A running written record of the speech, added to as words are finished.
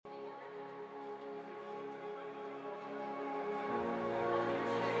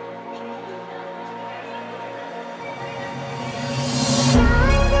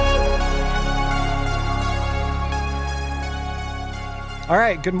All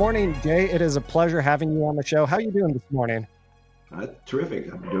right. Good morning, Jay. It is a pleasure having you on the show. How are you doing this morning?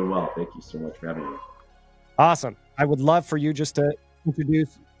 Terrific. I'm doing well. Thank you so much for having me. Awesome. I would love for you just to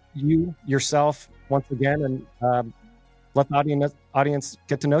introduce yourself once again and let the audience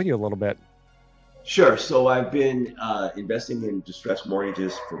get to know you a little bit. Sure. So I've been investing in distressed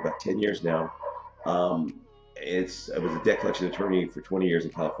mortgages for about 10 years now. I was a debt collection attorney for 20 years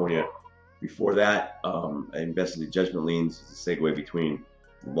in California. Before that, I invested in judgment liens as a segue between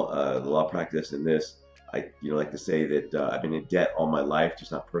the law practice and this. I like to say that I've been in debt all my life,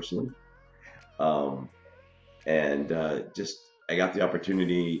 just not personally. Um, and just I got the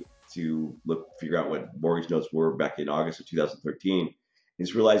opportunity to figure out what mortgage notes were back in August of 2013, and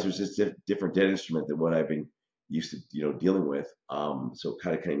just realized there's this different debt instrument than what I've been used to, dealing with. So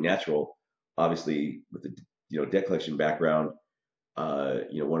kind of natural, obviously, with the debt collection background.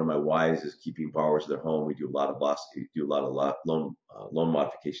 One of my whys is keeping borrowers in their home. We do a lot of loan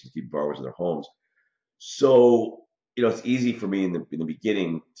modifications to keep borrowers in their homes. So, it's easy for me in the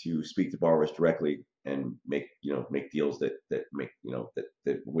beginning to speak to borrowers directly and make deals that make,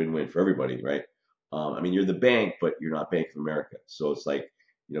 that win-win for everybody, right? You're the bank, but you're not Bank of America. So it's like,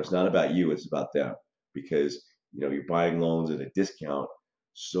 it's not about you, it's about them, because, you're buying loans at a discount.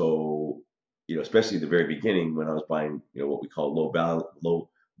 So, especially at the very beginning when I was buying, what we call low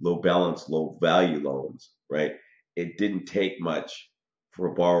balance, low value loans, right? It didn't take much for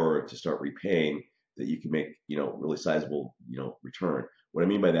a borrower to start repaying that you can make, really sizable, return. What I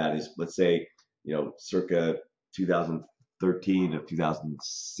mean by that is, let's say, circa 2013 to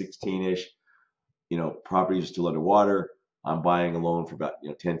 2016-ish, properties are still underwater. I'm buying a loan for about,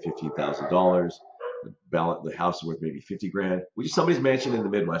 $10,000-$15,000. The house is worth maybe 50 grand, which is somebody's mansion in the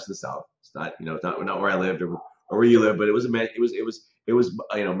Midwest and the South. It's not, not where I lived or where you live, but it was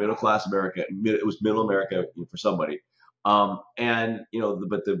middle class America. It was middle America for somebody. But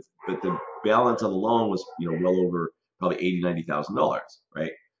the balance on the loan was, well over probably $80,000-$90,000,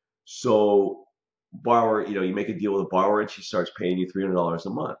 right? So borrower, you make a deal with a borrower and she starts paying you $300 a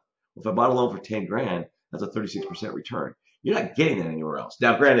month. Well, if I bought a loan for 10 grand, that's a 36% return. You're not getting that anywhere else.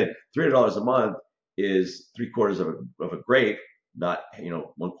 Now, granted, $300 a month is 3/4 of a grape, not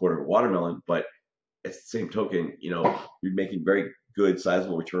 1/4 of a watermelon, but it's the same token, you're making very good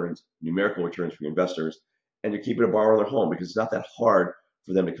sizable returns, numerical returns for your investors, and you're keeping a borrower in their home because it's not that hard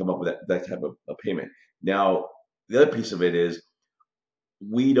for them to come up with that type of a payment. Now, the other piece of it is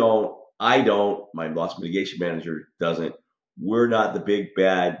I don't, my loss mitigation manager doesn't. We're not the big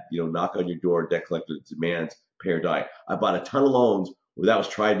bad, knock on your door, debt collector demands, pay or die. I bought a ton of loans where that was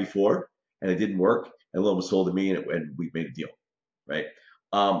tried before and it didn't work, and the loan was sold to me and we made a deal, right?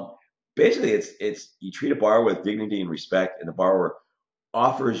 Basically, it's you treat a borrower with dignity and respect, and the borrower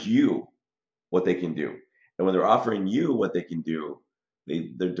offers you what they can do. And when they're offering you what they can do,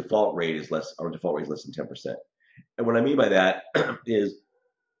 their default rate is less. Our default rate is less than 10%. And what I mean by that is,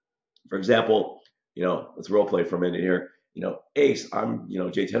 for example, let's role play for a minute here. Ace, I'm,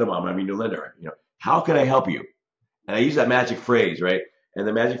 Jay Tenenbaum, I'm your new lender. How can I help you? And I use that magic phrase, right? And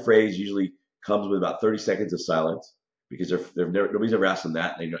the magic phrase usually comes with about 30 seconds of silence because nobody's ever asked them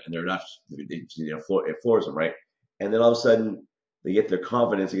that, and they're not, it floors them, right? And then all of a sudden, they get their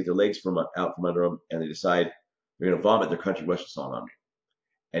confidence, they get their legs out from under them, and they decide they're going to vomit their country western song on me.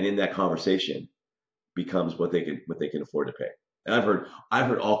 And in that conversation becomes what they can afford to pay. And I've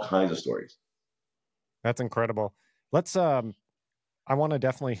heard all kinds of stories. That's incredible. Let's I want to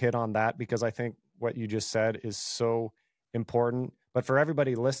definitely hit on that because I think what you just said is so important. But for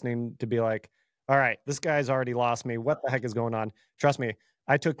everybody listening to be like, all right, this guy's already lost me. What the heck is going on? Trust me,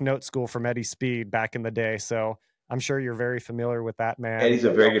 I took note school from Eddie Speed back in the day, so I'm sure you're very familiar with that man. And he's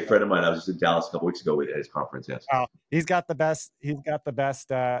a very good friend of mine. I was just in Dallas a couple weeks ago at his conference. Yes. Oh, he's got the best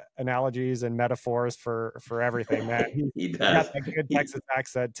analogies and metaphors for everything, man. He does. He's got that good Texas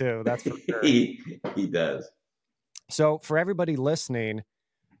accent too. That's for sure. He does. So for everybody listening,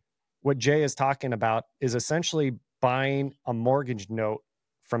 what Jay is talking about is essentially buying a mortgage note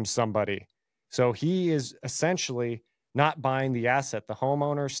from somebody. So he is essentially not buying the asset. The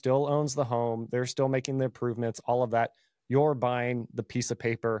homeowner still owns the home. They're still making the improvements, all of that. You're buying the piece of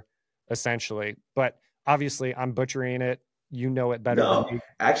paper, essentially. But obviously, I'm butchering it. You know it better than me.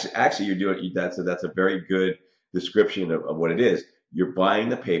 Actually, you're doing that's a very good description of what it is. You're buying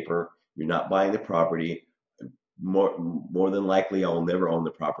the paper. You're not buying the property. More than likely, I will never own the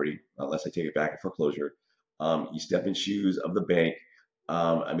property unless I take it back in foreclosure. You step in shoes of the bank.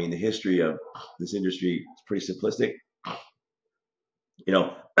 The history of this industry is pretty simplistic.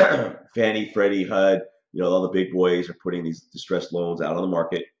 Fannie, Freddie, HUD, all the big boys are putting these distressed loans out on the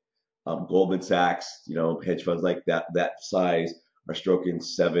market. Goldman Sachs, hedge funds like that size are stroking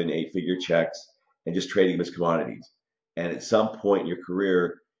 7, 8 figure checks and just trading them as commodities. And at some point in your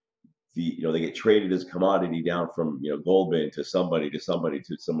career, they get traded as a commodity down from Goldman to somebody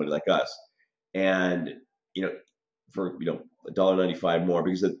like us, and you know for $1.95 more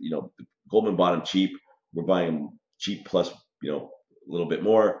because Goldman bought them cheap. We're buying them cheap plus a little bit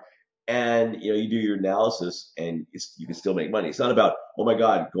more, and you do your analysis and you can still make money. It's not about, oh my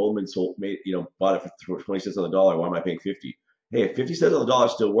God, Goldman bought it for 20 cents on the dollar. Why am I paying 50? Hey, if 50 cents on the dollar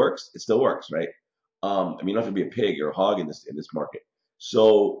still works, it still works, right? I mean, you don't have to be a pig or a hog in this market.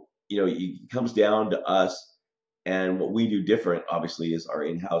 So it comes down to us, and what we do different, obviously, is our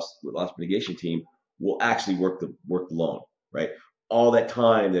in-house loss mitigation team will actually work the loan, right? All that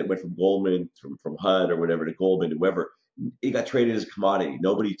time that went from Goldman, from HUD or whatever to Goldman to whoever, it got traded as a commodity.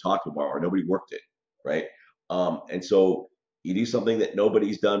 Nobody talked about it, or nobody worked it, right? And so you do something that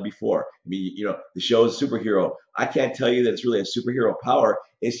nobody's done before. I mean, the show is superhero. I can't tell you that it's really a superhero power.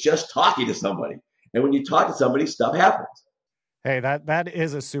 It's just talking to somebody. And when you talk to somebody, stuff happens. Hey, that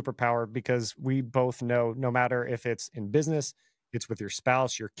is a superpower, because we both know, no matter if it's in business, it's with your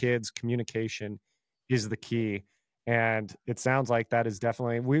spouse, your kids, communication is the key. And it sounds like that is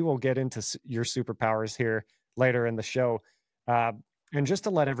definitely, we will get into your superpowers here later in the show. Uh, and just to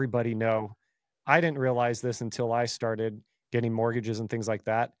let everybody know, I didn't realize this until I started getting mortgages and things like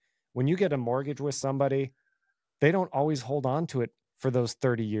that. When you get a mortgage with somebody, they don't always hold on to it for those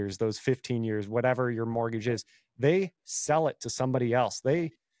 30 years, those 15 years, whatever your mortgage is. They sell it to somebody else.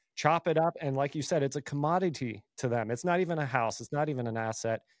 They chop it up. And like you said, it's a commodity to them. It's not even a house, it's not even an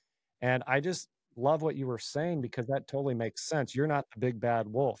asset. And I just love what you were saying, because that totally makes sense. You're not the big bad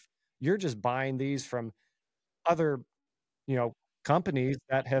wolf. You're just buying these from other, you know, companies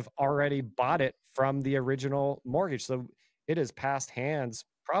that have already bought it from the original mortgage. So it has passed hands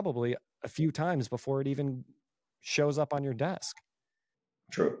probably a few times before it even shows up on your desk.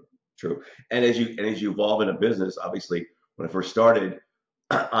 True, true. And as you evolve in a business, obviously, when I first started,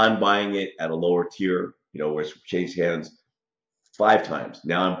 I'm buying it at a lower tier, where it's changed hands 5 times.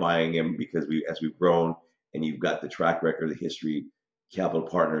 Now I'm buying them because as we've grown and you've got the track record, the history, capital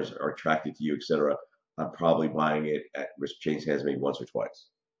partners are attracted to you, etc. I'm probably buying it at risk change hands maybe once or twice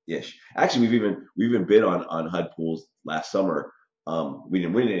ish. Actually, we've even bid on HUD pools last summer. We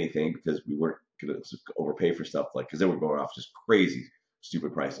didn't win anything because we weren't going to overpay for stuff, like, because they were going off just crazy,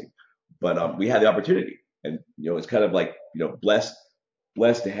 stupid pricing. But we had the opportunity, and it's kind of like blessed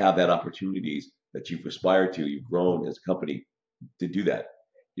to have that opportunities that you've aspired to. You've grown as a company to do that.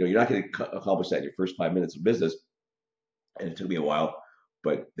 You're not going to accomplish that in your first 5 minutes of business, and it took me a while,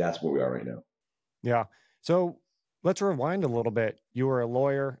 but that's where we are right now. Yeah. So let's rewind a little bit. You were a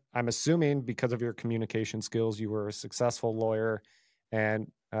lawyer. I'm assuming because of your communication skills, you were a successful lawyer.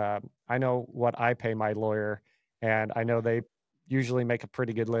 And I know what I pay my lawyer, and I know they usually make a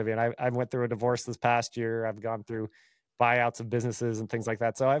pretty good living. I went through a divorce this past year. I've gone through buyouts of businesses and things like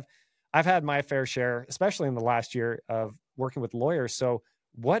that. So I've had my fair share, especially in the last year, of working with lawyers. So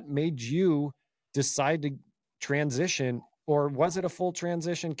what made you decide to transition, or was it a full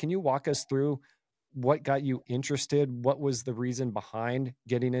transition? Can you walk us through what got you interested? What was the reason behind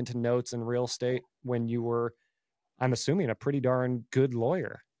getting into notes and real estate when you were, I'm assuming, a pretty darn good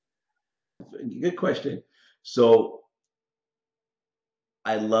lawyer? Good question. So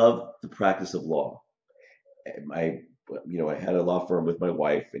I love the practice of law. I had a law firm with my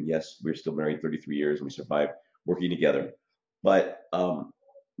wife, and yes, we're still married 33 years, and we survived working together. But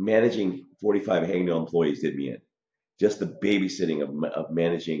managing 45 hangnail employees did me in. Just the babysitting of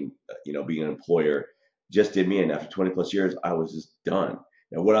managing, being an employer just did me in. After 20 plus years, I was just done.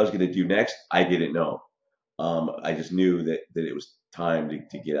 Now, what I was going to do next, I didn't know. I just knew that it was time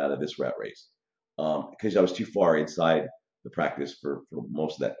to get out of this rat race, because I was too far inside the practice for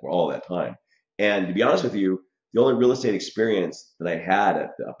most of that, for all of that time. And to be honest with you, the only real estate experience that I had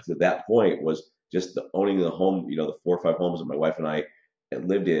up to that point was just owning the home, the 4 or 5 homes that my wife and I had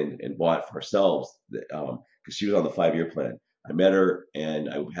lived in and bought for ourselves, because she was on the 5-year plan. I met her, and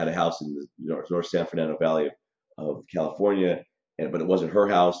I had a house in the North San Fernando Valley of California, but it wasn't her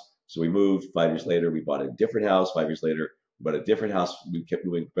house. So we moved. 5 years later, we bought a different house. 5 years later, we bought a different house. We kept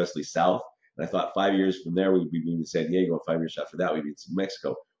moving progressively south. And I thought 5 years from there, we'd be moving to San Diego. And 5 years after that, we'd be in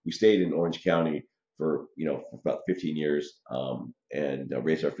Mexico. We stayed in Orange County for about 15 years, and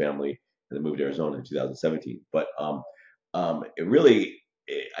raised our family, and then moved to Arizona in 2017. But I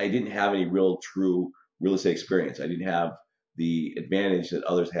didn't have any real true real estate experience. I didn't have the advantage that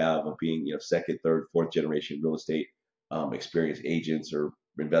others have of being second, third, fourth generation real estate experience agents or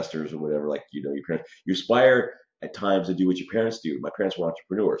investors or whatever. Like your parents, you aspire at times to do what your parents do. My parents were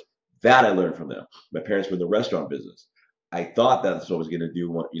entrepreneurs. That I learned from them. My parents were in the restaurant business. I thought that's what I was going to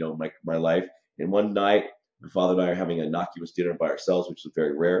do, my life. And one night, my father and I are having an innocuous dinner by ourselves, which is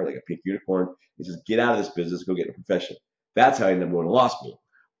very rare, like a pink unicorn. He says, "Get out of this business, go get a profession." That's how I ended up going to law school.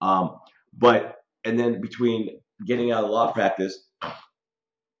 Um, but and then between getting out of law practice,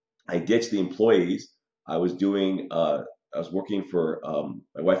 I ditched the employees. I was doing. I was working for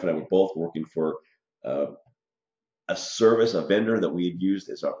my wife and I were both working for uh, a service, a vendor that we had used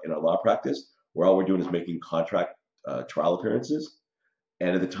in our law practice, where all we're doing is making contract trial appearances.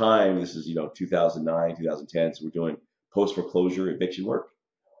 And at the time, this is 2009, 2010, so we're doing post foreclosure eviction work,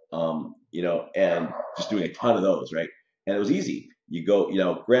 and just doing a ton of those, right? And it was easy. You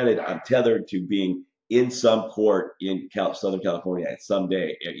go, granted, I'm tethered to being in some court in Southern California at some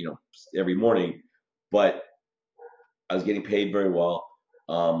day, every morning, but I was getting paid very well.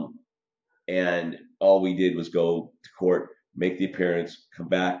 Um, and all we did was go to court, make the appearance, come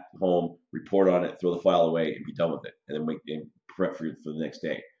back home, report on it, throw the file away, and be done with it, and then prep for the next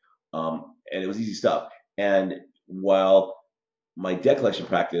day. And it was easy stuff. And while my debt collection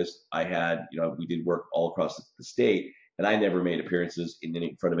practice, I had, we did work all across the state, and I never made appearances in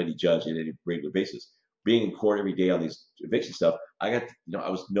front of any judge on any regular basis. Being in court every day on these eviction stuff, I got, I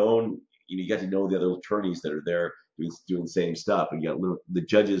was known. You got to know the other attorneys that are there doing the same stuff, and the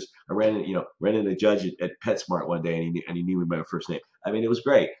judges. I ran into a judge at PetSmart one day, and he knew me by my first name. I mean, it was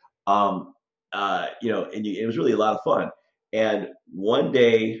great. It was really a lot of fun. And one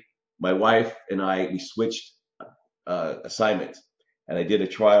day, my wife and we switched assignments, and I did a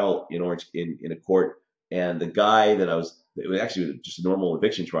trial in Orange in a court, and the guy that it was actually just a normal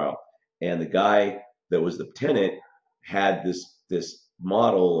eviction trial, and the guy that was the tenant had this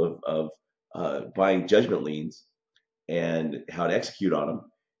model of buying judgment liens and how to execute on them.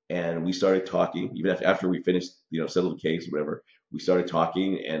 And we started talking, even after we finished, settled the case or whatever. We started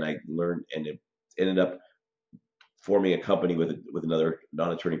talking, and I learned, and it ended up forming a company with another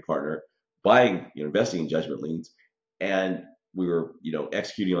non-attorney partner, buying, investing in judgment liens, and we were,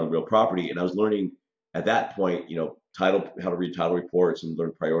 executing on real property. And I was learning at that point, how to read title reports and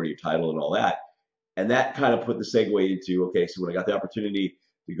learn priority of title and all that. And that kind of put the segue into, okay, so when I got the opportunity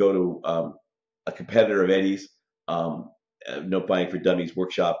to go to a competitor of Eddie's, note buying for dummies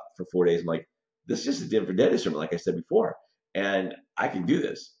workshop for 4 days, I'm like, this is just a different dentist room, like I said before, and I can do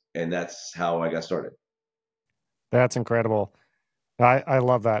this. And that's how I got started. That's incredible. I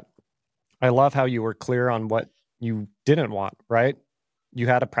love that. I love how you were clear on what you didn't want, right? You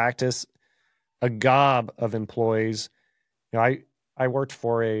had to practice a gob of employees. I worked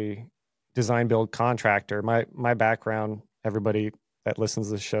for a design build contractor. My background, everybody that listens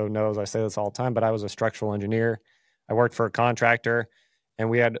to the show knows I say this all the time, but I was a structural engineer. I worked for a contractor, and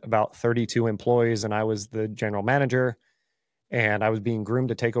we had about 32 employees, and I was the general manager, and I was being groomed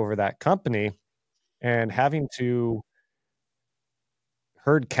to take over that company, and having to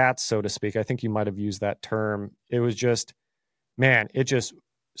herd cats, so to speak. I think you might have used that term. It was just, man, it just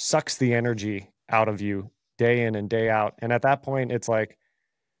sucks the energy out of you day in and day out. And at that point, it's like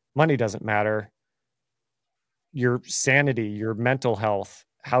money doesn't matter. Your sanity, your mental health,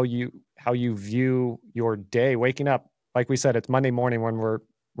 how you view your day, waking up. Like we said, it's Monday morning when we're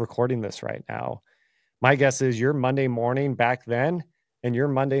recording this right now. My guess is your Monday morning back then and your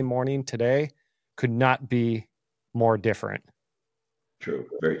Monday morning today could not be more different. True,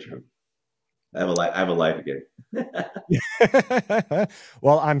 very true. I have a life. I have a life again.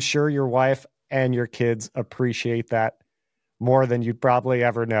 Well, I'm sure your wife and your kids appreciate that more than you'd probably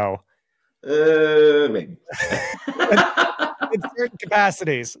ever know. Maybe. In certain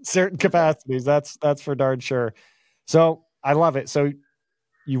capacities, that's for darn sure. So I love it. So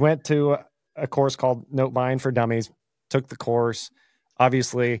you went to a course called Note Buying for Dummies, took the course.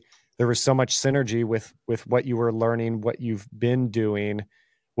 Obviously, there was so much synergy with what you were learning, what you've been doing.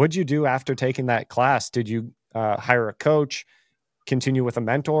 What'd you do after taking that class? Did you hire a coach, continue with a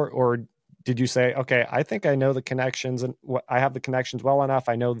mentor, or did you say, okay, I think I know the connections and I have the connections well enough.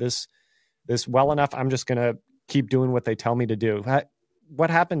 I know this well enough. I'm just going to keep doing what they tell me to do. What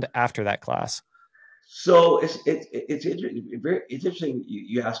happened after that class? So it's interesting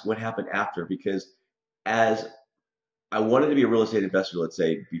you ask what happened after, because as I wanted to be a real estate investor, let's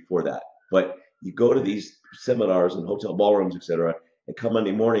say before that, but you go to these seminars and hotel ballrooms, etc., and come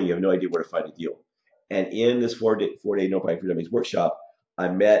Monday morning, you have no idea where to find a deal. And in this four day no buying for dummies workshop, I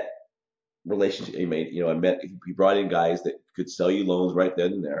met relationship. He brought in guys that could sell you loans right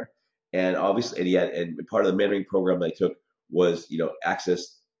then and there, and obviously, and part of the mentoring program that I took was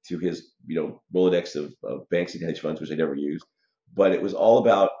access to his Rolodex of banks and hedge funds, which I never used, but it was all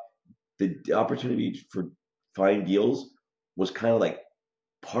about the opportunity for find deals was kind of like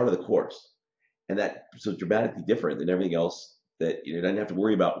part of the course. and that so dramatically different than everything else that I didn't have to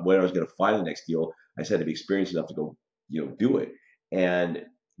worry about when I was going to find the next deal. I just had to be experienced enough to go do it. And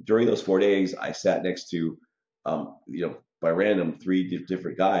during those 4 days, I sat next to by random three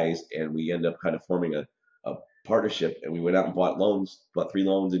different guys, and we ended up kind of forming a partnership, and we went out and bought 3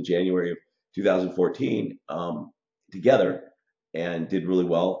 loans in January of 2014 together, and did really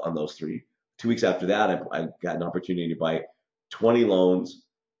well on those three. 2 weeks after that, I got an opportunity to buy 20 loans,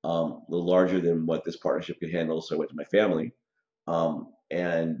 a little larger than what this partnership could handle. So I went to my family,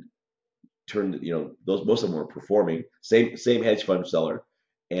 and turned, those, most of them were performing, same hedge fund seller,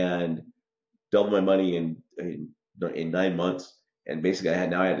 and doubled my money in 9 months. And basically, I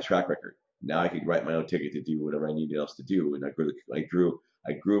had a track record. Now I could write my own ticket to do whatever I needed else to do, and I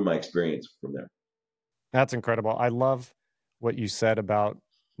grew my experience from there. That's incredible. I love what you said about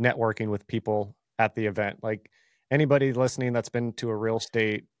networking with people at the event. Like anybody listening that's been to a real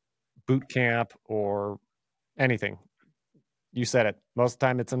estate boot camp or anything, you said it. Most of the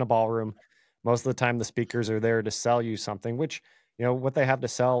time it's in a ballroom. Most of the time the speakers are there to sell you something, which, what they have to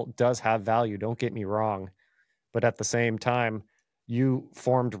sell does have value. Don't get me wrong. But at the same time, you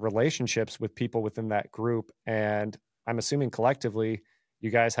formed relationships with people within that group. And I'm assuming collectively, you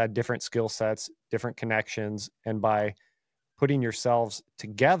guys had different skill sets, different connections. And by putting yourselves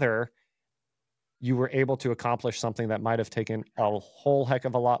together, you were able to accomplish something that might have taken a whole heck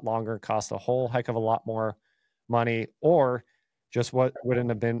of a lot longer, cost a whole heck of a lot more money, or just what wouldn't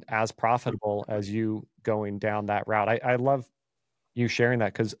have been as profitable as you going down that route. I love you sharing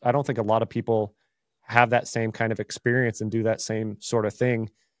that because I don't think a lot of people have that same kind of experience and do that same sort of thing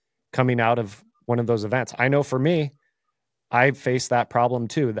coming out of one of those events. I know for me, I faced that problem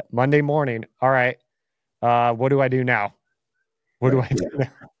too. That Monday morning, all right, what do I do now? What do Right. I do now?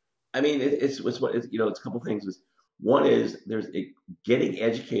 I mean, it's a couple things. One is getting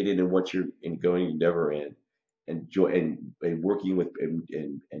educated in what you're going to endeavor in, and working with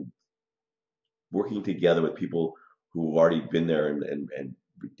and working together with people who've already been there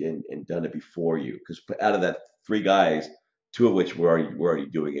and done it before you. Because out of that 3 guys, 2 of which were already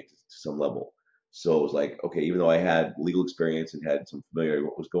doing it to some level. So it was like, okay, even though I had legal experience and had some familiarity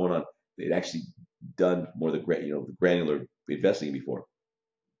with what was going on, they'd actually done more of the granular investing before.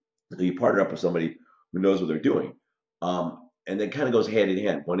 So you partner up with somebody who knows what they're doing. And then kind of goes hand in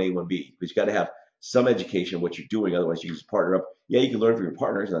hand, 1A, 1B. But you got to have some education of what you're doing. Otherwise, you can just partner up. Yeah, you can learn from your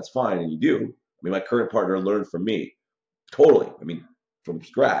partners, and that's fine, and you do. I mean, my current partner learned from me totally. I mean, from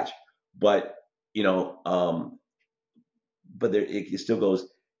scratch. But you know, but it still goes,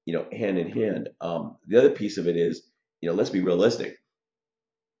 hand in hand. The other piece of it is, let's be realistic.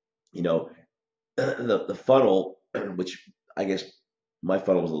 You know, the funnel, which I guess my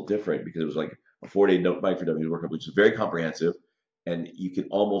funnel was a little different because it was like a 4-day bike for W workup, which is very comprehensive, and you can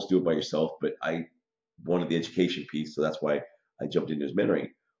almost do it by yourself. But I wanted the education piece, so that's why I jumped into his mentoring.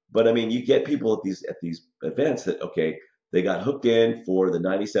 But I mean, you get people at these events that, okay, they got hooked in for the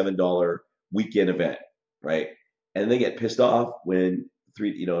 $97 weekend event, right? And they get pissed off when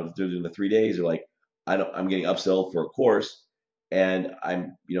during the 3 days, they're like, I'm getting upsell for a course, and I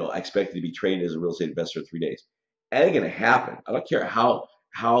expect to be trained as a real estate investor in 3 days. It ain't gonna happen. I don't care how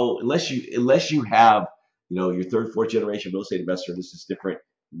unless you have your third, fourth generation real estate investor. This is different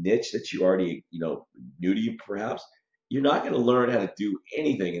niche that you already new to you perhaps. You're not going to learn how to do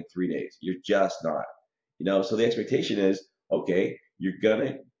anything in 3 days. You're just not. So the expectation is, okay, you're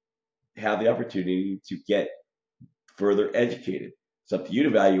gonna have the opportunity to get further educated. It's up to you to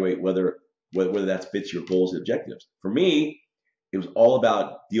evaluate whether that fits your goals and objectives. For me, it was all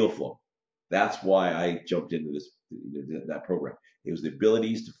about deal flow. That's why I jumped into that program. It was the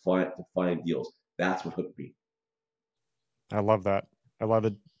abilities to find deals. That's what hooked me. I love that. I love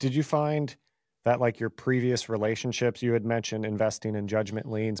it. Did you find that like your previous relationships, you had mentioned investing in judgment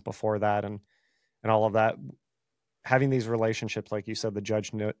liens before that and all of that, having these relationships, like you said, the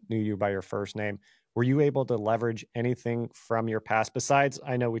judge knew you by your first name. Were you able to leverage anything from your past besides,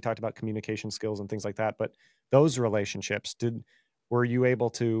 I know we talked about communication skills and things like that, but those relationships, were you able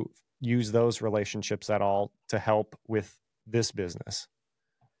to use those relationships at all to help with this business?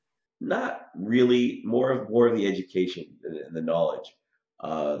 Not really. More of the education and the knowledge.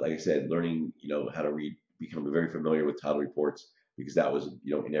 Like I said, learning how to read, becoming very familiar with title reports because that was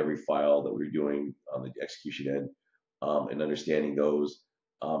in every file that we were doing on the execution end, and understanding those.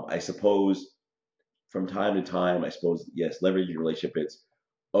 I suppose from time to time, I suppose yes, leveraging your relationship. It's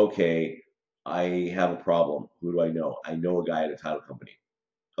okay. I have a problem. Who do I know? I know a guy at a title company.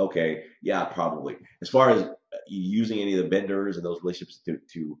 Okay, yeah, probably. As far as using any of the vendors and those relationships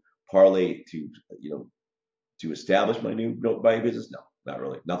to parlay to establish my business, no, not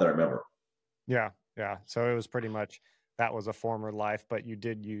really, not that I remember. Yeah, yeah. So it was pretty much that was a former life, but you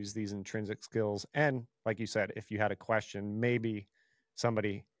did use these intrinsic skills. And like you said, if you had a question, maybe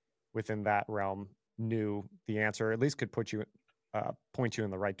somebody within that realm knew the answer, or at least could put you, point you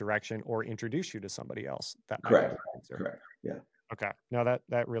in the right direction, or introduce you to somebody else that might know Correct. the answer. Correct. Yeah. Okay, no,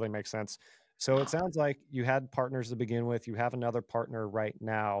 that really makes sense. So it sounds like you had partners to begin with. You have another partner right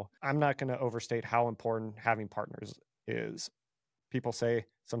now. I'm not going to overstate how important having partners is. People say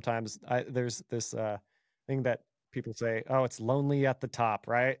sometimes there's this thing that people say, oh, it's lonely at the top,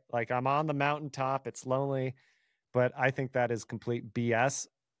 right? Like I'm on the mountaintop, it's lonely. But I think that is complete BS.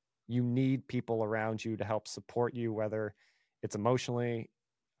 You need people around you to help support you, whether it's emotionally,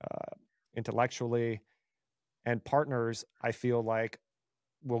 uh, intellectually, and partners, I feel like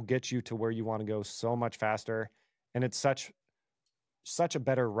will get you to where you want to go so much faster. And it's such a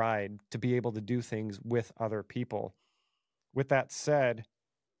better ride to be able to do things with other people. With that said,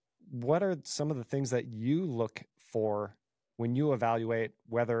 what are some of the things that you look for when you evaluate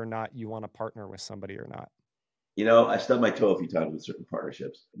whether or not you want to partner with somebody or not? I stubbed my toe a few times with certain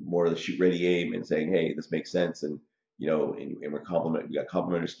partnerships, more of the shoot ready aim and saying, hey, this makes sense. And we got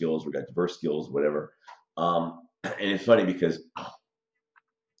complementary skills, we got diverse skills, whatever. And it's funny because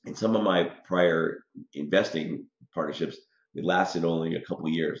in some of my prior investing partnerships, they lasted only a couple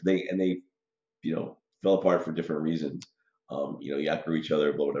of years. They fell apart for different reasons. You outgrew each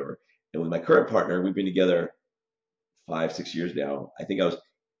other, blah, whatever. And with my current partner, we've been together 5, 6 years now. I think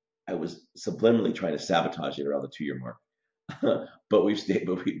I was subliminally trying to sabotage it around the 2 year mark, but we've stayed,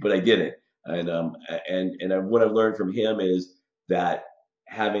 but I did it. And what I've learned from him is that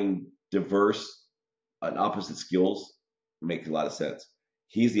having diverse and opposite skills makes a lot of sense.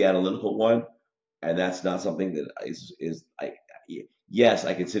 He's the analytical one, and that's not something that is I. Yes,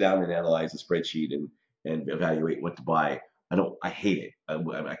 I can sit down and analyze a spreadsheet and evaluate what to buy. I hate it.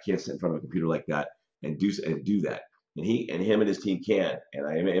 I can't sit in front of a computer like that and do that. And him and his team can, and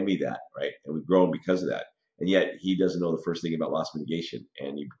I envy that, right? And we've grown because of that. And yet he doesn't know the first thing about loss mitigation,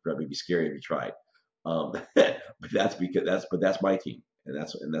 and he'd probably be scary if he tried. But that's my team, and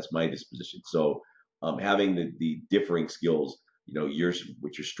that's my disposition. So having the differing skills, yours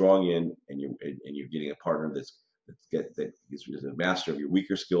which you're strong in, and you're getting a partner that is a master of your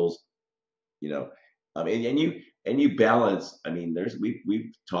weaker skills, you know, and you balance. I mean,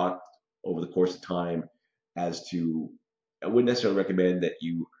 we've talked over the course of time as to I wouldn't necessarily recommend that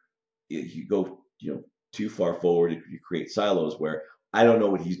you go too far forward if you create silos where I don't know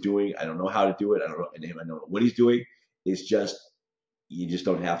what he's doing, I don't know how to do it, I don't know, and him I don't know what he's doing. It's just you just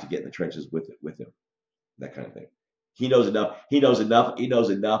don't have to get in the trenches with him, that kind of thing. He knows enough. He knows enough. He knows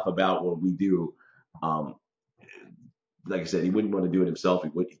enough about what we do. Um, like I said, he wouldn't want to do it himself. He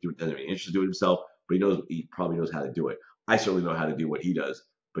wouldn't do it. Doesn't have any interest to do it himself, but he probably knows how to do it. I certainly know how to do what he does,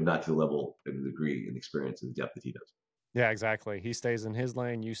 but not to the level and the degree and experience and the depth that he does. Yeah, exactly. He stays in his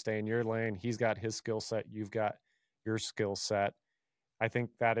lane, you stay in your lane. He's got his skill set, you've got your skill set. I think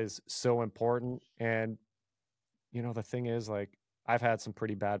that is so important. And, the thing is, like, I've had some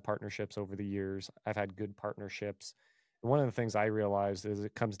pretty bad partnerships over the years, I've had good partnerships. And one of the things I realized is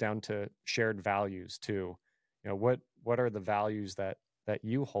it comes down to shared values too. What are the values that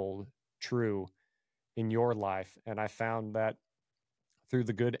you hold true in your life? And I found that through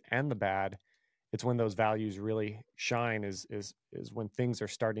the good and the bad, it's when those values really shine is when things are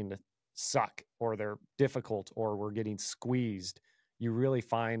starting to suck or they're difficult or we're getting squeezed. You really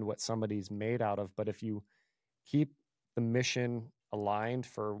find what somebody's made out of. But if you keep the mission aligned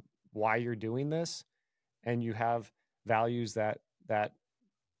for why you're doing this, and you have values that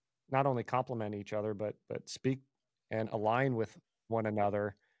not only complement each other but speak and align with one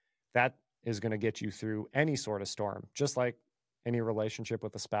another, that is going to get you through any sort of storm, just like any relationship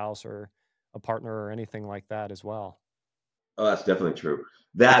with a spouse or a partner or anything like that as well. Oh, that's definitely true.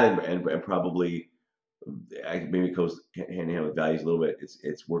 That and probably maybe it goes hand in hand with values a little bit.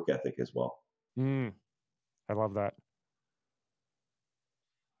 It's work ethic as well. Mm, I love that.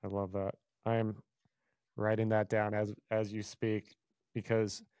 I love that. I'm writing that down as you speak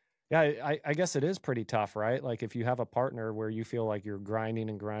because yeah, I guess it is pretty tough, right? Like if you have a partner where you feel like you're grinding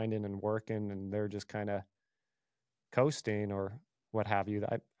and grinding and working and they're just kind of coasting or what have you.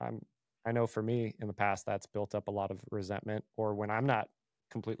 I know for me in the past that's built up a lot of resentment. Or when I'm not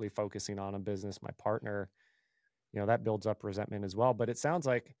completely focusing on a business, my partner, that builds up resentment as well. But it sounds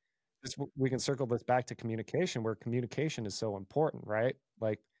like we can circle this back to communication, where communication is so important, right?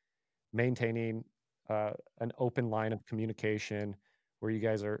 Like maintaining an open line of communication where you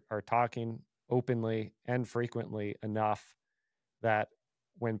guys are talking openly and frequently enough that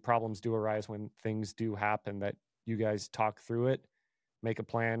when problems do arise, when things do happen, that you guys talk through it, make a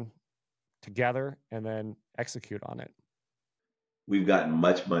plan, together and then execute on it. We've gotten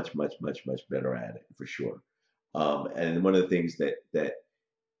much, much, much, much, much better at it for sure. And one of the things that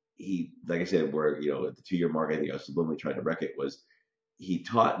he, like I said, where at the 2 year mark, I think I was subliminally trying to wreck it, was he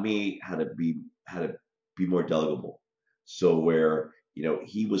taught me how to be more delegable. So where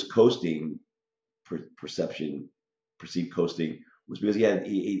he was coasting, perception, perceived coasting was because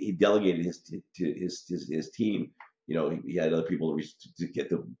he delegated his team. He had other people to get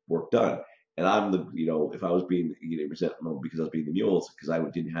the work done. And I'm if I was being resentful because I was being the mules, because I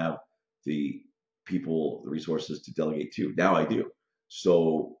didn't have the people, the resources to delegate to. Now I do.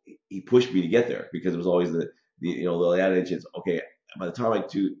 So he pushed me to get there, because it was always the adage is, okay, by the time I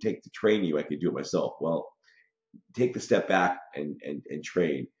take to train you, I can do it myself. Well, take the step back and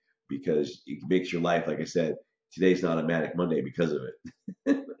train, because it makes your life, like I said, today's not a manic Monday because of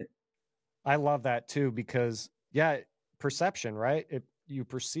it. I love that too, because perception, right? You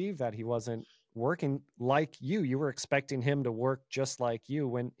perceive that he wasn't working like you. You were expecting him to work just like you,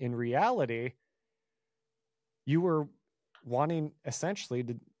 when in reality, you were wanting essentially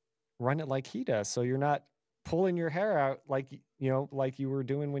to run it like he does. So you're not pulling your hair out like you were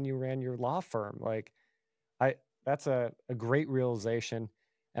doing when you ran your law firm. Like I that's a great realization.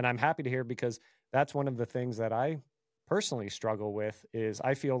 And I'm happy to hear, because that's one of the things that I personally struggle with. Is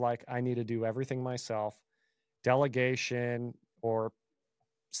I feel like I need to do everything myself. Delegation, or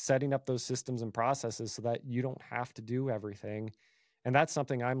setting up those systems and processes so that you don't have to do everything. And that's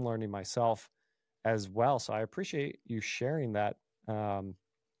something I'm learning myself as well. So I appreciate you sharing that. Um,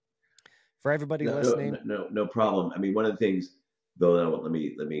 for everybody No, no, listening, no problem. I mean, one of the things, though, let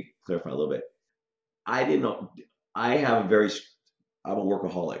me clarify a little bit. I didn't know. I have a very. I'm a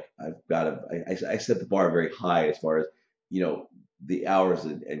workaholic. I've got a. I set the bar very high as far as the hours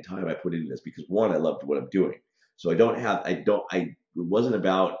and time I put into this, because one, I loved what I'm doing. So I don't have. I don't. I. It wasn't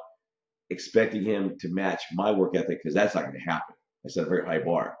about expecting him to match my work ethic, because that's not going to happen. I set a very high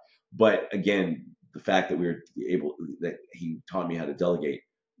bar. But again, the fact that we were able, that he taught me how to delegate,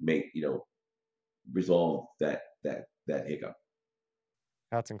 make resolve that hiccup.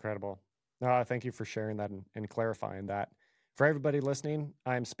 that's incredible. No, thank you for sharing that and clarifying that. For everybody listening,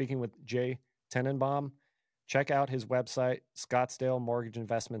 I'm speaking with Jay Tenenbaum. Check out his website,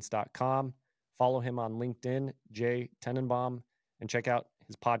 scottsdalemortgageinvestments.com. Follow him on LinkedIn, Jay Tenenbaum, and check out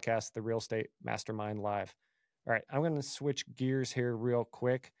his podcast, The Real Estate Mastermind Live. All right, I'm going to switch gears here real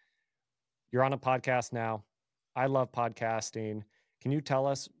quick. You're on a podcast now. I love podcasting. Can you tell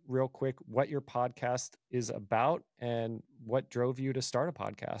us real quick what your podcast is about and what drove you to start a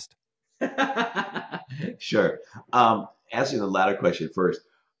podcast? Sure. Answering the latter question first,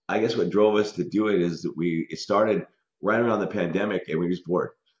 I guess what drove us to do it is that it started right around the pandemic, and we were just bored.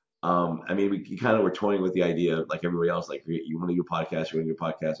 I mean, we kind of were toying with the idea, like everybody else, like you want to do a podcast, you want to do a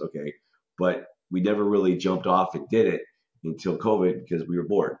podcast, okay. But we never really jumped off and did it until COVID, because we were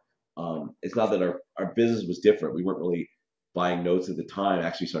bored. It's not that our business was different. We weren't really buying notes at the time.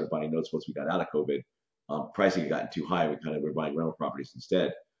 Actually started buying notes once we got out of COVID. Pricing had gotten too high. We kind of were buying rental properties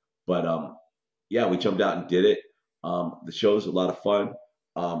instead. But yeah, we jumped out and did it. The show's a lot of fun.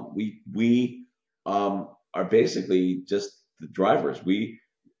 We are basically just the drivers. We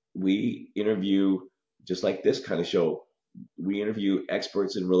interview, just like this kind of show. We interview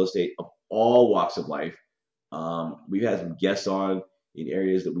experts in real estate of all walks of life. We've had some guests on in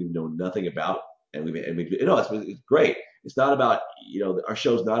areas that we know nothing about, and it's great. It's not about our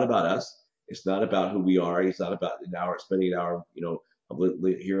show's not about us. It's not about who we are. It's not about spending an hour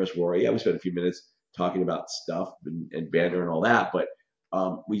hear us roar. Yeah, we spent a few minutes talking about stuff and banter and all that, but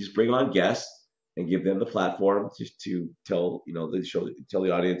we just bring on guests and give them the platform to tell tell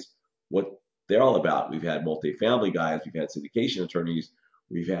the audience what they're all about. We've had multifamily guys, we've had syndication attorneys,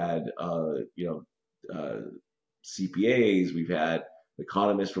 we've had CPAs, we've had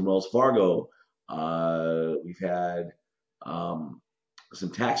economists from Wells Fargo, we've had some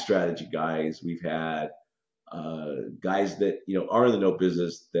tax strategy guys, we've had guys that are in the note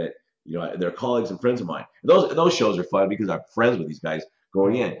business that they're colleagues and friends of mine. And those shows are fun because I'm friends with these guys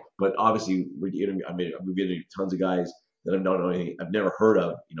going in. But obviously, we've interviewed tons of guys that I've never heard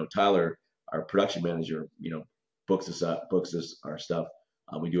of. Tyler, our production manager, books us our stuff.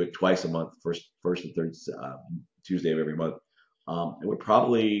 We do it twice a month, first and third Tuesday of every month. And we're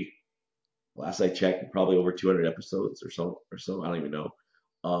probably, last I checked, probably over 200 episodes or so. I don't even know.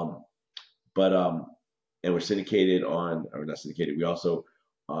 But and we're syndicated on, or not syndicated. We also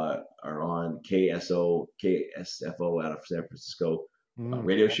are on KSFO out of San Francisco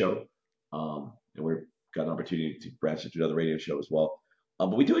radio show, and we've got an opportunity to branch into another radio show as well.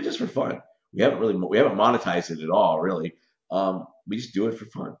 But we do it just for fun. We haven't monetized it at all, really. We just do it for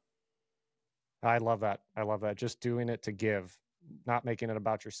fun. I love that. I love that. Just doing it to give, not making it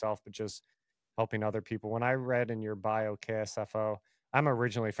about yourself, but just helping other people. When I read in your bio KSFO, I'm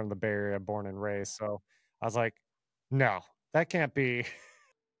originally from the Bay Area, born and raised. So I was like, no, that can't be.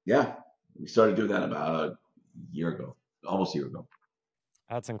 Yeah, we started doing that about a year ago, almost a year ago.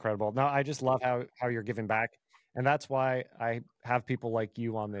 That's incredible. No, I just love how you're giving back. And that's why I have people like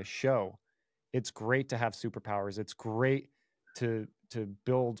you on this show. It's great to have superpowers. It's great to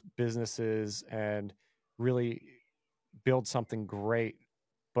build businesses and really build something great.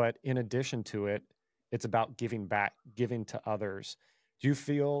 But in addition to it, it's about giving back, giving to others. Do you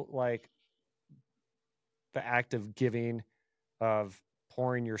feel like the act of giving, of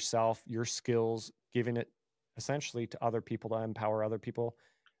pouring yourself, your skills, giving it essentially to other people to empower other people,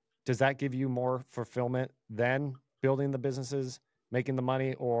 does that give you more fulfillment than building the businesses, making the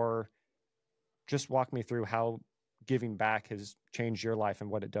money, or just walk me through how giving back has changed your life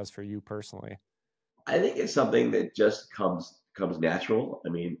and what it does for you personally? I think it's something that just comes natural. I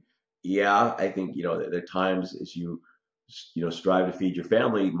mean, yeah, I think there are times as you strive to feed your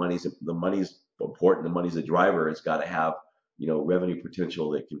family, the money's important. The money's a driver. It's got to have revenue potential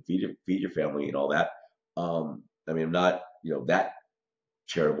that can feed your family and all that. I mean, I'm not that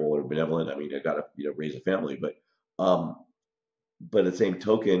charitable or benevolent. I mean, I got to raise a family, um, but at the same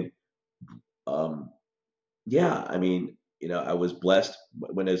token, um, yeah, I mean, I was blessed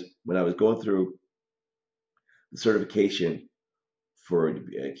when I was going through the certification for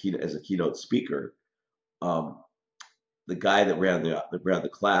as a keynote speaker. Um, the guy that ran the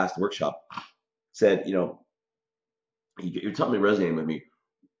class, the workshop, said, you're telling me resonating with me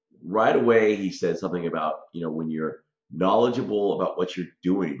right away. He said something about when you're knowledgeable about what you're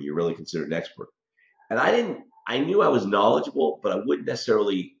doing, you're really considered an expert. And I knew I was knowledgeable, but I wouldn't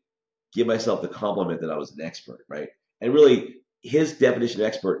necessarily give myself the compliment that I was an expert, right? And really, his definition of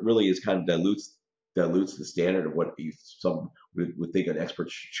expert really is kind of dilutes the standard of what some would think an expert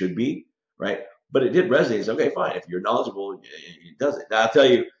should be, right? But it did resonate. It's okay, fine. If you're knowledgeable, it does it. Now I'll tell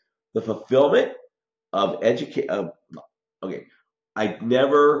you, the fulfillment of educate. Okay, I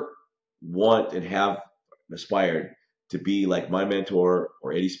never want and have aspired to be like my mentor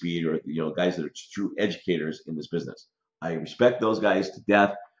or Eddie Speed or guys that are true educators in this business. I respect those guys to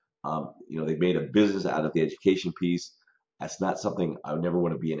death. They've made a business out of the education piece. That's not something I would never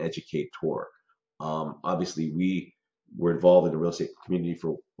want to be an educator. Obviously, we were involved in the real estate community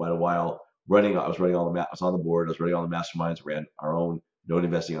for quite a while. I was on the board. I was running all the masterminds. Ran our own note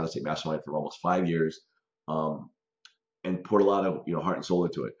investing real estate mastermind for almost 5 years, and poured a lot of heart and soul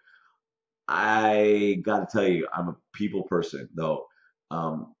into it. I got to tell you, I'm a people person, though.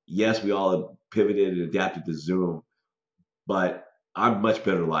 Yes, we all have pivoted and adapted to Zoom, but I'm much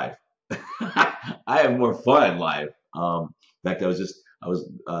better live. I have more fun live. In fact, I was,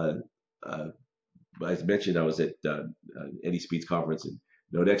 uh, as mentioned, I was at Eddie Speed's conference in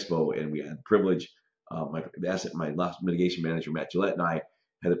Node Expo, and we had the privilege. My loss mitigation manager Matt Gillette and I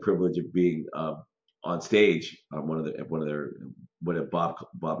had the privilege of being on stage on one of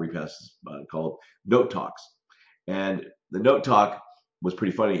Bob Repas's called Note Talks, and the Note Talk was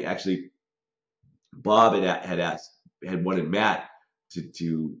pretty funny. Actually, Bob had wanted Matt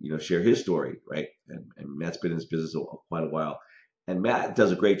to share his story, right? And Matt's been in this business quite a while, and Matt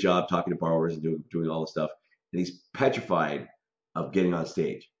does a great job talking to borrowers and doing all this stuff, and he's petrified of getting on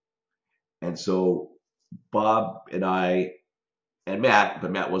stage. And so Bob and I and Matt,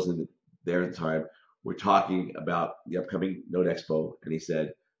 but Matt wasn't there at the time, were talking about the upcoming Node Expo, and he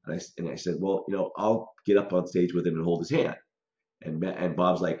said, and I said, well, I'll get up on stage with him and hold his hand. And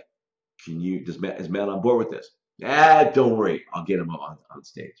Bob's like, is Matt on board with this? Don't worry, I'll get him on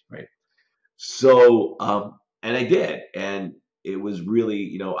stage, right? So, and I did, and it was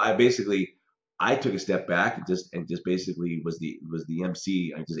really, I took a step back and just basically was the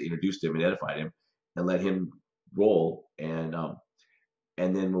MC. I just introduced him and edified him, and let him roll. And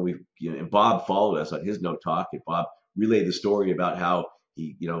then when and Bob followed us on his note talk, and Bob relayed the story about how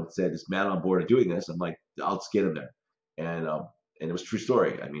he, said, "Is Matt on board of doing this?" I'm like, "I'll just get him there," and it was a true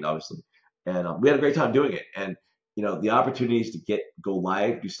story. I mean, obviously, and we had a great time doing it. And the opportunities to go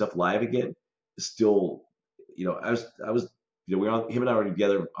live, do stuff live again, is still, I was, him and I were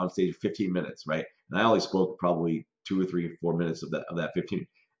together on stage for 15 minutes, right? And I only spoke probably 2 or 3 or 4 minutes of that 15,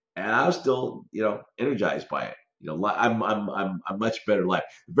 and I was still, energized by it. I'm much better live.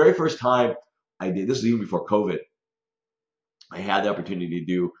 The very first time I did this was even before COVID. I had the opportunity to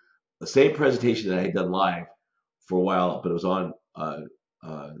do the same presentation that I had done live for a while, but it was on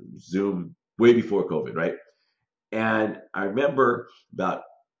Zoom way before COVID, right? And I remember about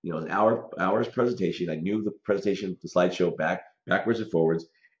an hour's presentation. I knew the presentation, the slideshow backwards and forwards,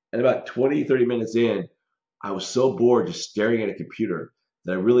 And about 20, 30 minutes in, I was so bored just staring at a computer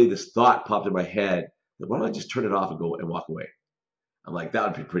that this thought popped in my head that why don't I just turn it off and go and walk away? I'm like, that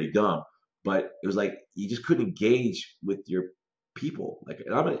would be pretty dumb. But it was like you just couldn't engage with your people. Like,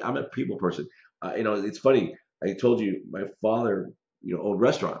 and I'm a people person. It's funny. I told you my father, owned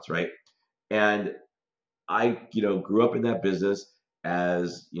restaurants, right? And I, grew up in that business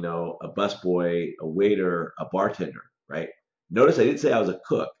as, a busboy, a waiter, a bartender, right? Notice I didn't say I was a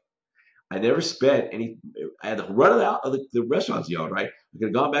cook. I never spent any. I had to run it out of the restaurants you own, right? I could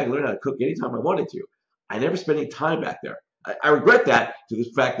have gone back and learned how to cook anytime I wanted to. I never spent any time back there. I regret that to the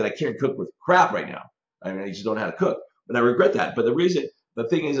fact that I can't cook with crap right now. I mean, I just don't know how to cook, but I regret that. But the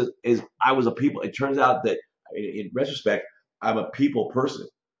thing is I was a people. It turns out that in retrospect, I'm a people person.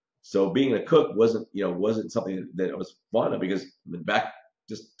 So being a cook wasn't something that I was fond of because I'm back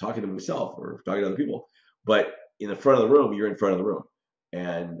just talking to myself or talking to other people. But in the front of the room, you're in front of the room.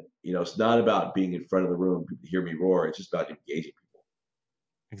 And it's not about being in front of the room to hear me roar. It's just about engaging people.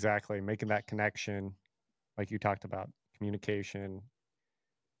 Exactly. Making that connection, like you talked about, communication,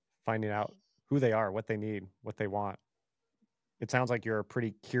 finding out who they are, what they need, what they want. It sounds like you're a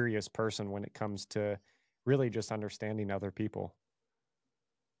pretty curious person when it comes to really just understanding other people.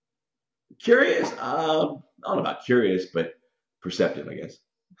 Curious? I don't know about curious, but perceptive, I guess.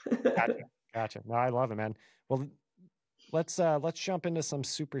 Gotcha. No, I love it, man. Well, let's jump into some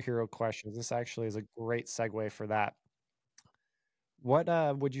superhero questions. This actually is a great segue for that. What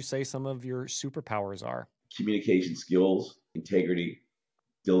would you say some of your superpowers are? Communication skills, integrity,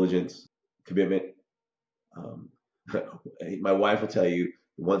 diligence, commitment. Um, my wife will tell you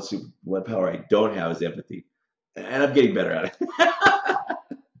the one power I don't have is empathy, and I'm getting better at it.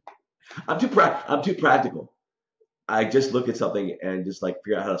 I'm too practical. I just look at something and just like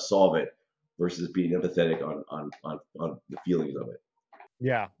figure out how to solve it versus being empathetic on the feelings of it.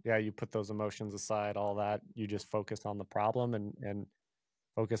 Yeah, yeah, you put those emotions aside, all that. You just focus on the problem and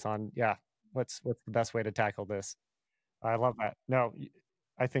focus on, yeah, what's the best way to tackle this? I love that. No,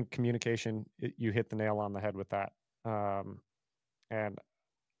 I think communication, you hit the nail on the head with that. Um, and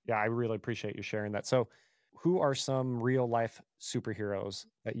yeah, I really appreciate you sharing that. So, who are some real life superheroes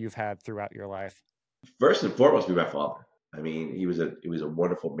that you've had throughout your life? First and foremost, be my father. I mean, he was a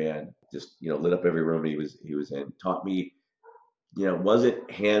wonderful man. Just lit up every room he was in. Taught me, wasn't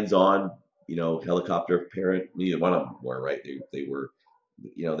hands on, helicopter parent. Neither one of them were right. They were,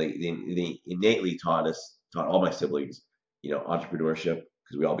 they innately taught all my siblings, entrepreneurship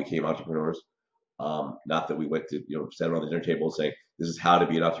because we all became entrepreneurs. Not that we went to, sat around the dinner table saying, this is how to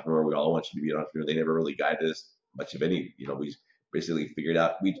be an entrepreneur. We all want you to be an entrepreneur. They never really guided us much of any, we basically figured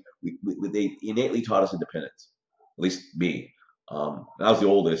out, they innately taught us independence, at least me. I was the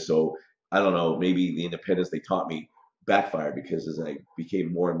oldest, so I don't know, maybe the independence they taught me backfired because as I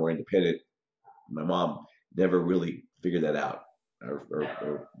became more and more independent, my mom never really figured that out.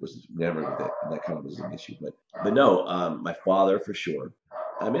 Or was never that kind of was an issue, but no, my father for sure.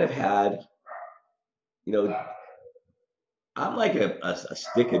 I mean, I've had you know, I'm like a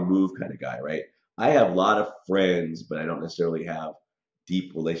stick and move kind of guy, right? I have a lot of friends, but I don't necessarily have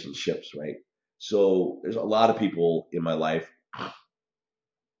deep relationships, right? So there's a lot of people in my life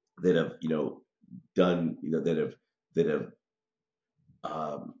that have, done, that have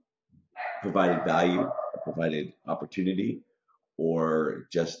um, provided value, provided opportunity, or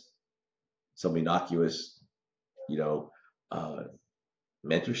just some innocuous, you know, uh,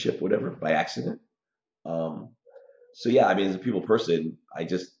 mentorship, whatever, by accident. Um, so yeah, I mean, as a people person, I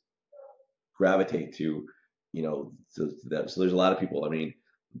just gravitate to, to them. So there's a lot of people. I mean,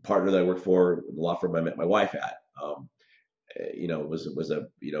 the partner that I worked for, the law firm I met my wife at, was a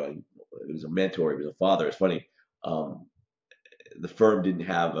it was a mentor. He was a father. It's funny. Um, the firm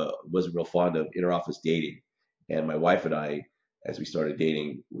wasn't real fond of interoffice dating, and my wife and I, as we started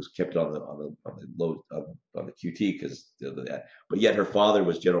dating, was kept on the low on the QT because that. But yet her father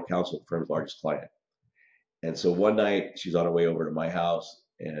was general counsel of the firm's largest client. And so one night she was on her way over to my house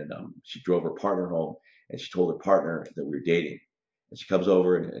and she drove her partner home and she told her partner that we were dating. And she comes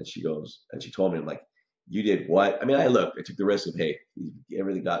over and she goes, and she told me, I'm like, you did what? I mean, I took the risk of, hey,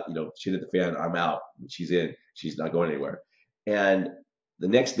 everything got, shit at the fan, I'm out. She's in, she's not going anywhere. And the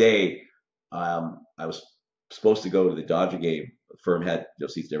next day, I was supposed to go to the Dodger game. The firm had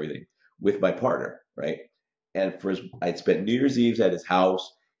seats and everything with my partner, right? And I'd spent New Year's Eve at his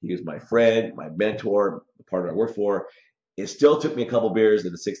house. He was my friend, my mentor, the partner I worked for. It still took me a couple beers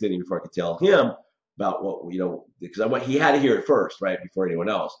in the sixth inning before I could tell him about what, because he had to hear it first, right, before anyone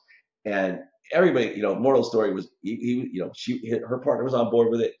else. And everybody, moral of the story was her partner was on board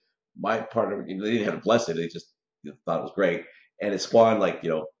with it. My partner, they didn't have to bless it. They just thought it was great. and it spawned like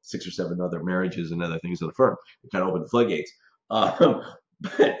 6 or 7 other marriages and other things in the firm. It kind of opened the floodgates.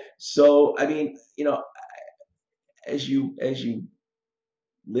 But so I mean, as you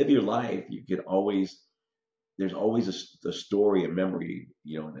live your life, you can always there's always a story, a memory,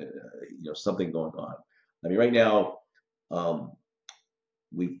 something going on. I mean, right now, um,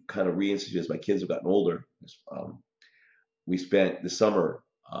 we've kind of reinstituted as my kids have gotten older. Um, we spent the summer.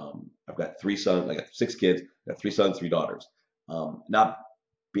 I've got 3 sons. I got 6 kids. I got 3 sons, 3 daughters. Not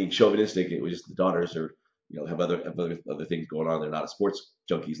being chauvinistic, it was just the daughters are, have other things going on. They're not sports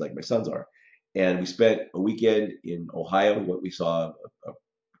junkies like my sons are. And we spent a weekend in Ohio. What we saw a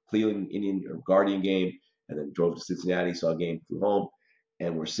Cleveland Indian or Guardian game, and then drove to Cincinnati, saw a game, flew home,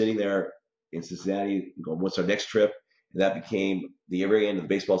 and we're sitting there in Cincinnati going, "What's our next trip?" And that became the very end of the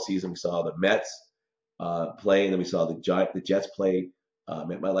baseball season. We saw the Mets play, and then we saw the Jets play at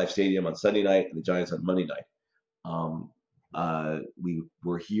MetLife Stadium on Sunday night, and the Giants on Monday night. We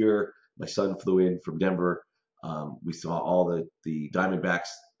were here. My son flew in from Denver. We saw all the Diamondbacks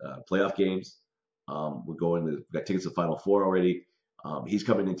playoff games. We got tickets to the Final Four already. He's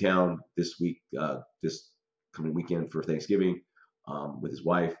coming in town this week, this coming weekend for Thanksgiving, with his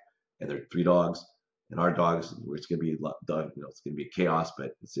wife and their 3 dogs and our dogs. It's going to be it's going to be chaos,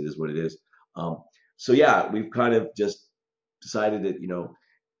 but it is what it is. So yeah, we've kind of just decided that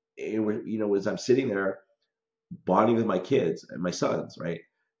as I'm sitting there bonding with my kids and my sons, right?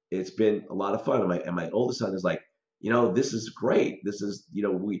 It's been a lot of fun. And my oldest son is like, this is great. This is,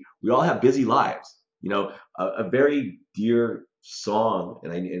 we all have busy lives. A very dear song,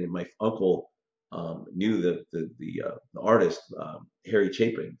 and my uncle knew the artist Harry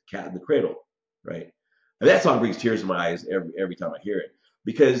Chapin, "Cat in the Cradle," right? And that song brings tears to my eyes every time I hear it,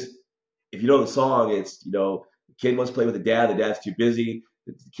 because if you know the song, it's the kid wants to play with the dad's too busy.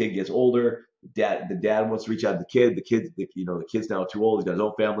 The kid gets older. The dad wants to reach out to the kid. The kid's now too old. He's got his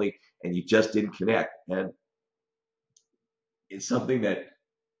own family, and you just didn't connect. And it's something that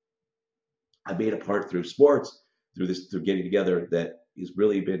I made a part through sports, through getting together, that has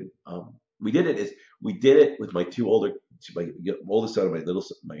really been. We did it with my oldest son and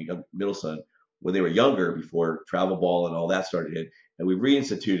my middle son, when they were younger, before travel ball and all that started, and we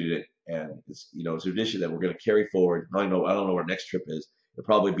reinstituted it. And it's a tradition that we're going to carry forward. I don't know what our next trip is. It'll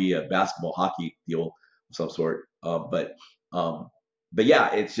probably be a basketball hockey deal of some sort. But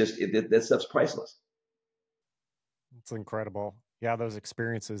yeah, it's just that stuff's priceless. It's incredible. Yeah, those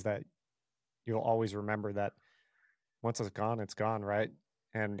experiences that you'll always remember, that once it's gone, right?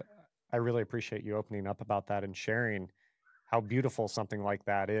 And I really appreciate you opening up about that and sharing how beautiful something like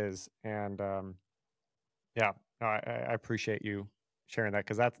that is. And yeah, no, I appreciate you sharing that,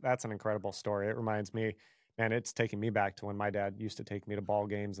 because that's an incredible story. It reminds me, man, it's taking me back to when my dad used to take me to ball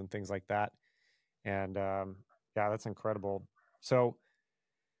games and things like that. And yeah, that's incredible. So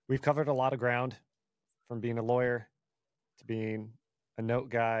we've covered a lot of ground, from being a lawyer to being a note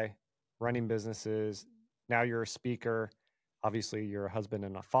guy, running businesses. Now you're a speaker. Obviously, you're a husband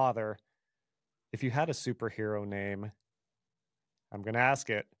and a father. If you had a superhero name, I'm going to ask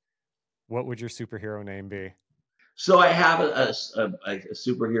it, what would your superhero name be? So I have a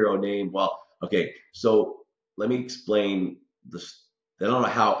superhero name. Well, okay. So let me explain this. I don't know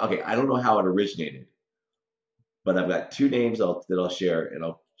how. Okay, I don't know how it originated, but I've got 2 names that I'll share, and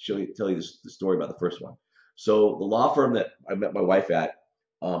I'll tell you the story about the first one. So the law firm that I met my wife at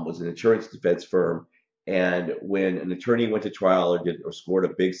was an insurance defense firm, and when an attorney went to trial or scored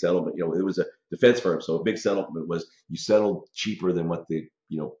a big settlement, it was a defense firm, so a big settlement was you settled cheaper than what the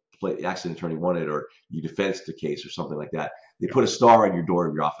accident attorney wanted, or you defensed the case or something like that. They Yeah. put a star on your door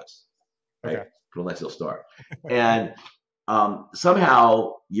of your office, right? Okay. Put a nice little star, and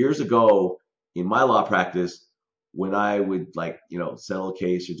somehow years ago in my law practice, when I would settle a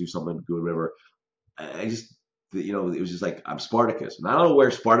case or do something good, whatever, I just it was just like I'm Spartacus, and I don't know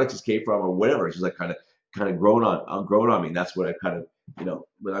where Spartacus came from or whatever. It's just like kind of grown on me. And that's what I kind of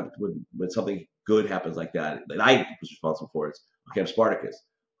when something good happens like that I was responsible for, it's okay. I'm Spartacus.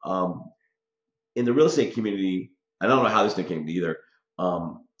 Um, in the real estate community, I don't know how this thing came either.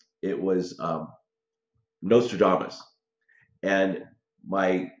 It was Nostradamus, and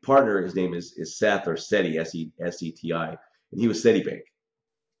my partner, his name is Seth, or Seti, Seti, and he was Citibank.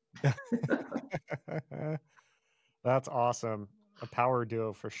 That's awesome. A power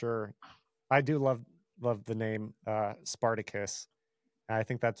duo for sure. I do love the name Spartacus. I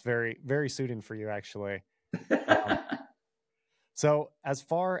think that's very very suiting for you, actually. Um, so as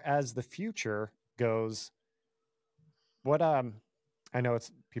far as the future goes, what I know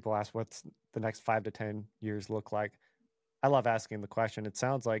it's people ask what's the next 5 to 10 years look like. I love asking the question. It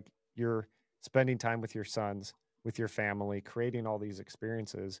sounds like you're spending time with your sons. with your family, creating all these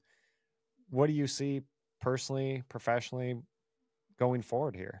experiences. What do you see personally, professionally going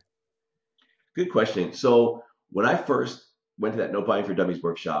forward here? Good question. So when I first went to that No Buying for Dummies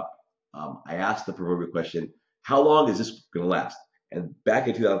workshop, I asked the proverbial question, "How long is this going to last?" And back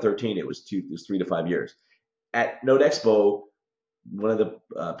in 2013, it was 3 to 5 years. At Node Expo, one of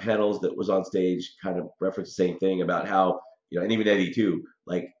the panels that was on stage kind of referenced the same thing about how, and even Eddie too,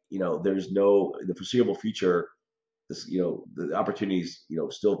 like, there's no, in the foreseeable future, this, the opportunities,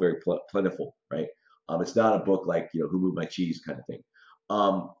 still very plentiful, right? It's not a book like, Who Moved My Cheese kind of thing.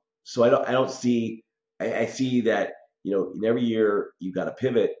 Um, so I don't see, I see that, in every year you've got to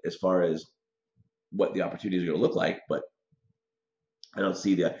pivot as far as what the opportunities are going to look like, but I don't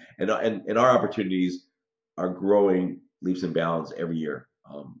see that. And our opportunities are growing leaps and bounds every year.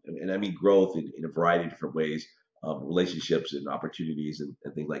 And I mean growth in a variety of different ways, relationships and opportunities and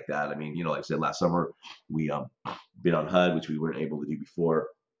things like that. I mean, like I said, last summer we been on HUD, which we weren't able to do before.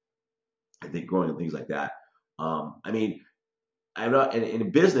 I think growing and things like that. I mean, I'm not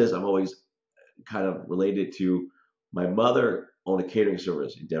in business. I'm always kind of related to my mother owned a catering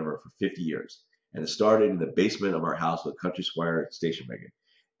service in Denver for 50 years. And it started in the basement of our house with Country Squire station wagon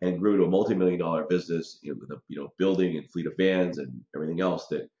and grew to a multi-million-dollar business, with a building and fleet of vans and everything else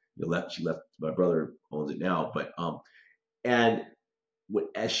that she left. My brother owns it now, but and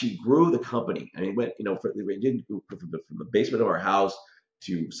as she grew the company, I mean, went, it didn't go from the basement of our house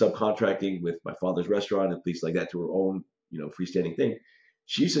to subcontracting with my father's restaurant and things like that to her own, freestanding thing.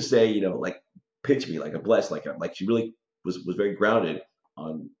 She used to say, like, pitch me like a bless, like she really was very grounded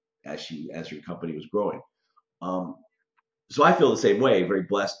on as her company was growing. Um, so I feel the same way, very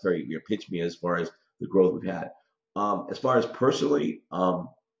blessed, very, pitch me as far as the growth we've had. As far as personally,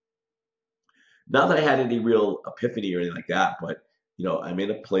 not that I had any real epiphany or anything like that, but I'm in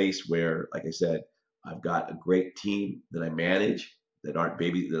a place where, like I said, I've got a great team that I manage that aren't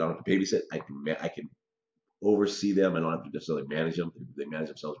baby that I don't have to babysit. I can oversee them. I don't have to necessarily manage them. They manage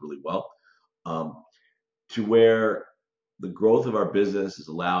themselves really well. To where the growth of our business has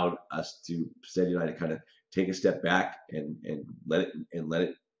allowed us to Sandy and I to kind of take a step back and let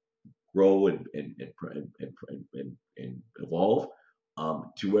it grow and evolve,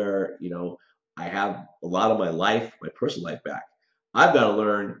 to where I have a lot of my life, my personal life back. I've got to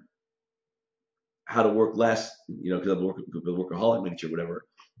learn how to work less, because I'm a workaholic nature, whatever,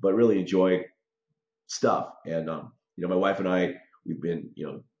 but really enjoy stuff. And my wife and I, we've been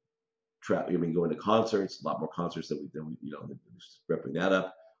we've been going to concerts, a lot more concerts than just repping that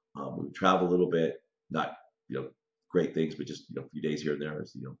up. We travel a little bit, not great things, but just a few days here and there,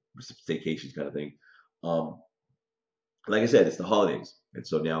 as staycations kind of thing. Um, like I said, it's the holidays, and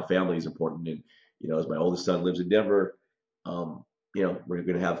so now family is important. And as my oldest son lives in Denver, um, we're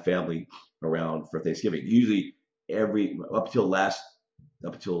going to have family around for Thanksgiving. Usually, every up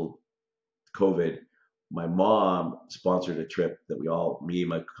until COVID, my mom sponsored a trip that me,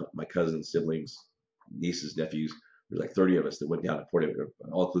 my cousins, siblings, nieces, nephews, there's like 30 of us that went down to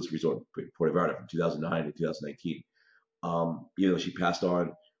all inclusive resort, Puerto Vallarta from 2009 to 2019. Even though she passed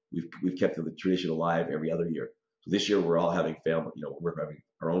on, we've kept the tradition alive every other year. So this year we're all having family. We're having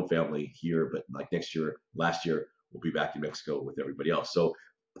our own family here, but like last year we'll be back in Mexico with everybody else. So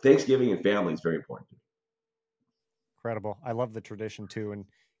Thanksgiving and family is very important to me. Incredible. I love the tradition too, and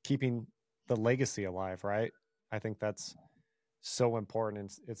keeping the legacy alive, right? I think that's so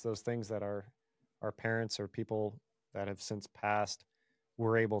important. It's those things that our parents or people that have since passed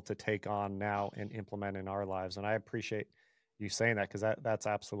were able to take on now and implement in our lives. And I appreciate you saying that, because that's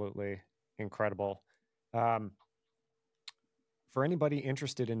absolutely incredible. Um, for anybody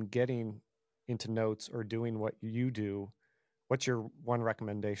interested in getting into notes or doing what you do, what's your one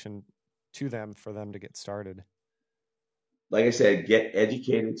recommendation to them for them to get started? Like I said, get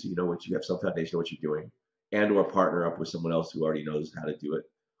educated so you know what you have some foundation of what you're doing, and or partner up with someone else who already knows how to do it.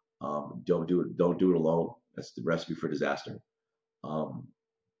 Don't do it. Don't do it alone. That's the recipe for disaster. Um,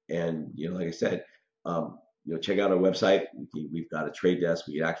 and like I said, check out our website. We've got a trade desk.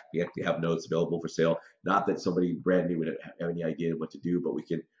 We actually have notes available for sale. Not that somebody brand new would have any idea what to do, but we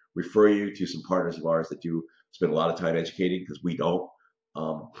can refer you to some partners of ours that do spend a lot of time educating, because we don't,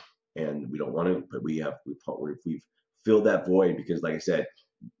 um, and we don't want to. But we've filled that void, because, like I said,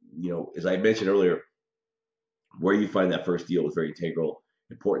 as I mentioned earlier, where you find that first deal was very integral,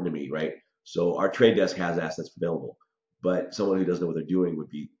 important to me, right? So our trade desk has assets available, but someone who doesn't know what they're doing it would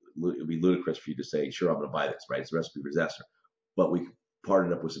be ludicrous for you to say, sure, I'm going to buy this, right? It's a recipe for disaster. But we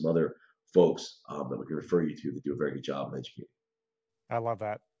partnered up with some other folks, that we can refer you to that do a very good job of educating. I love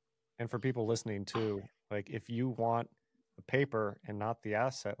that. And for people listening too, like if you want the paper and not the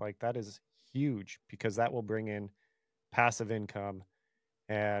asset, like that is huge because that will bring in passive income.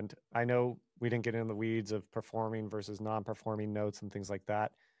 And I know we didn't get into the weeds of performing versus non-performing notes and things like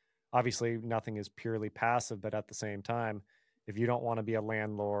that. Obviously, nothing is purely passive, but at the same time, if you don't want to be a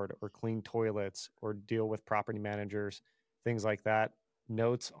landlord or clean toilets or deal with property managers, things like that,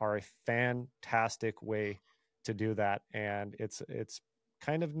 notes are a fantastic way to do that. And it's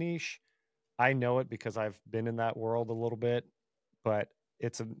kind of niche. I know it because I've been in that world a little bit, but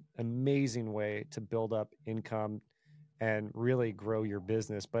it's an amazing way to build up income and really grow your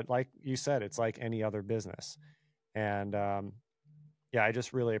business. But like you said, it's like any other business. And yeah, I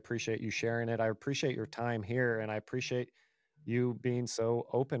just really appreciate you sharing it. I appreciate your time here, and I appreciate you being so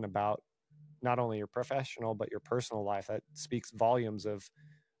open about not only your professional but your personal life. That speaks volumes of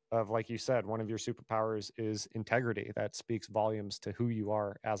like you said, one of your superpowers is integrity. That speaks volumes to who you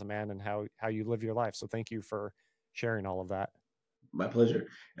are as a man and how you live your life. So thank you for sharing all of that. My pleasure.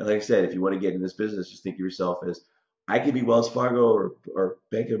 And like I said, if you want to get in this business, just think of yourself as I could be Wells Fargo or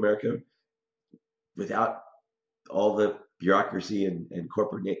Bank of America without all the bureaucracy and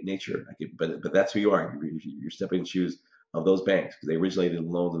corporate nature. I could, but that's who you are. You're stepping in the shoes of those banks because they originated the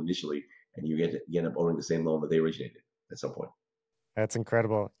loans initially, and you end up owning the same loan that they originated at some point. That's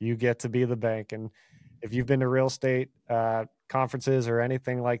incredible. You get to be the bank. And if you've been to real estate conferences or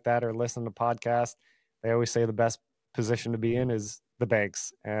anything like that, or listen to podcasts, they always say the best position to be in is the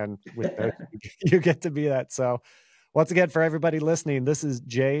banks. And with those, you get to be that. So once again, for everybody listening, this is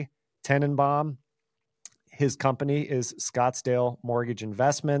Jay Tenenbaum. His company is Scottsdale Mortgage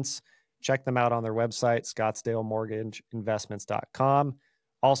Investments. Check them out on their website, scottsdalemortgageinvestments.com.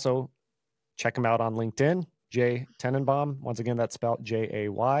 Also, check him out on LinkedIn, Jay Tenenbaum. Once again, that's spelled Jay.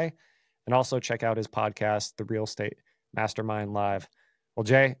 And also check out his podcast, The Real Estate Mastermind Live. Well,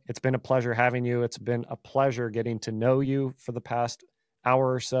 Jay, it's been a pleasure having you. It's been a pleasure getting to know you for the past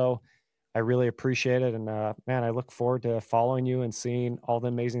hour or so. I really appreciate it. And man, I look forward to following you and seeing all the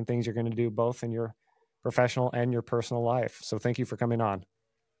amazing things you're going to do both in your professional and your personal life. So thank you for coming on.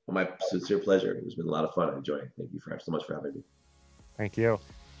 Well, my sincere pleasure. It's been a lot of fun. I enjoy it. Thank you so much for having me. Thank you.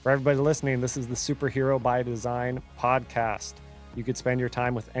 For everybody listening, this is the Superhero by Design podcast. You could spend your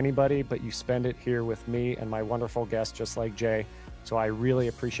time with anybody, but you spend it here with me and my wonderful guests, just like Jay. So I really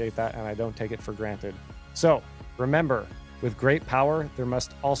appreciate that, and I don't take it for granted. So remember, with great power, there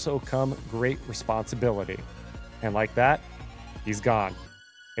must also come great responsibility. And like that, he's gone.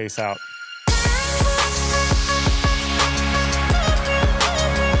 Peace out.